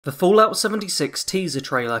The Fallout 76 teaser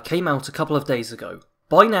trailer came out a couple of days ago.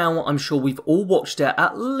 By now, I'm sure we've all watched it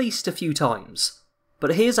at least a few times.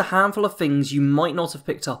 But here's a handful of things you might not have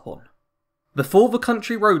picked up on. Before the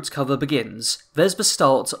Country Roads cover begins, there's the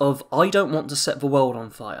start of I Don't Want to Set the World on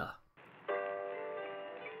Fire.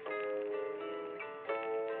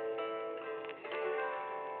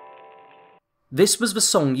 This was the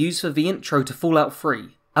song used for the intro to Fallout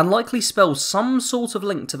 3, and likely spells some sort of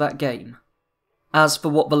link to that game. As for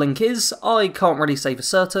what the link is, I can't really say for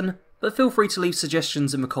certain, but feel free to leave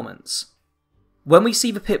suggestions in the comments. When we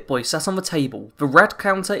see the Pip-Boy sat on the table, the rad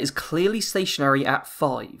counter is clearly stationary at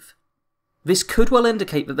 5. This could well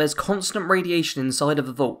indicate that there's constant radiation inside of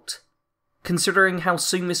the vault. Considering how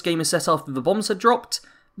soon this game is set after the bombs had dropped,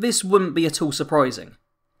 this wouldn't be at all surprising.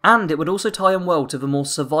 And it would also tie in well to the more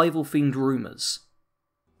survival-themed rumours.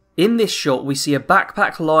 In this shot we see a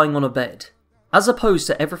backpack lying on a bed. As opposed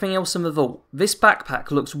to everything else in the vault, this backpack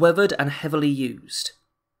looks weathered and heavily used.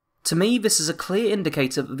 To me, this is a clear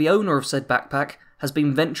indicator that the owner of said backpack has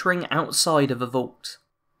been venturing outside of the vault.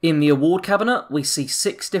 In the award cabinet, we see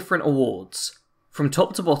 6 different awards. From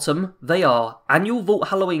top to bottom, they are Annual Vault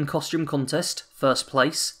Halloween Costume Contest, first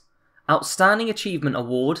place, Outstanding Achievement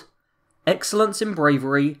Award, Excellence in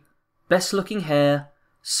Bravery, Best Looking Hair,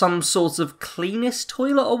 some sort of Cleanest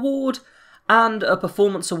Toilet Award, and a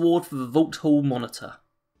Performance Award for the Vault Hall Monitor.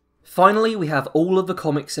 Finally, we have all of the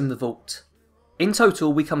comics in the vault. In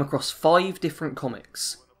total, we come across 5 different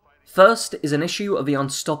comics. First is an issue of the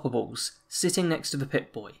Unstoppables, sitting next to the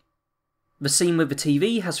Pip-Boy. The scene with the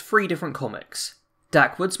TV has 3 different comics: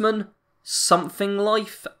 Dak Woodsman, Something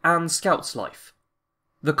Life, and Scout's Life.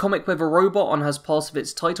 The comic with a robot on has part of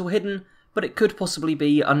its title hidden, but it could possibly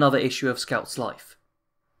be another issue of Scout's Life.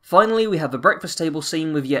 Finally, we have the breakfast table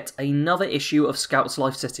scene with yet another issue of Scout's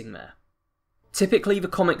Life sitting there. Typically, the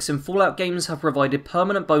comics in Fallout games have provided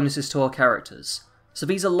permanent bonuses to our characters, so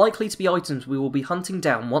these are likely to be items we will be hunting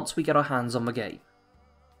down once we get our hands on the game.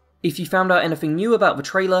 If you found out anything new about the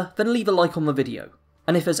trailer, then leave a like on the video,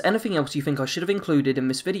 and if there's anything else you think I should have included in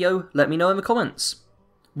this video, let me know in the comments.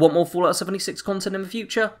 Want more Fallout 76 content in the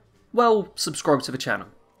future? Well, subscribe to the channel.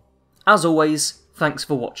 As always, thanks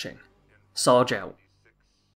for watching. Sarge out.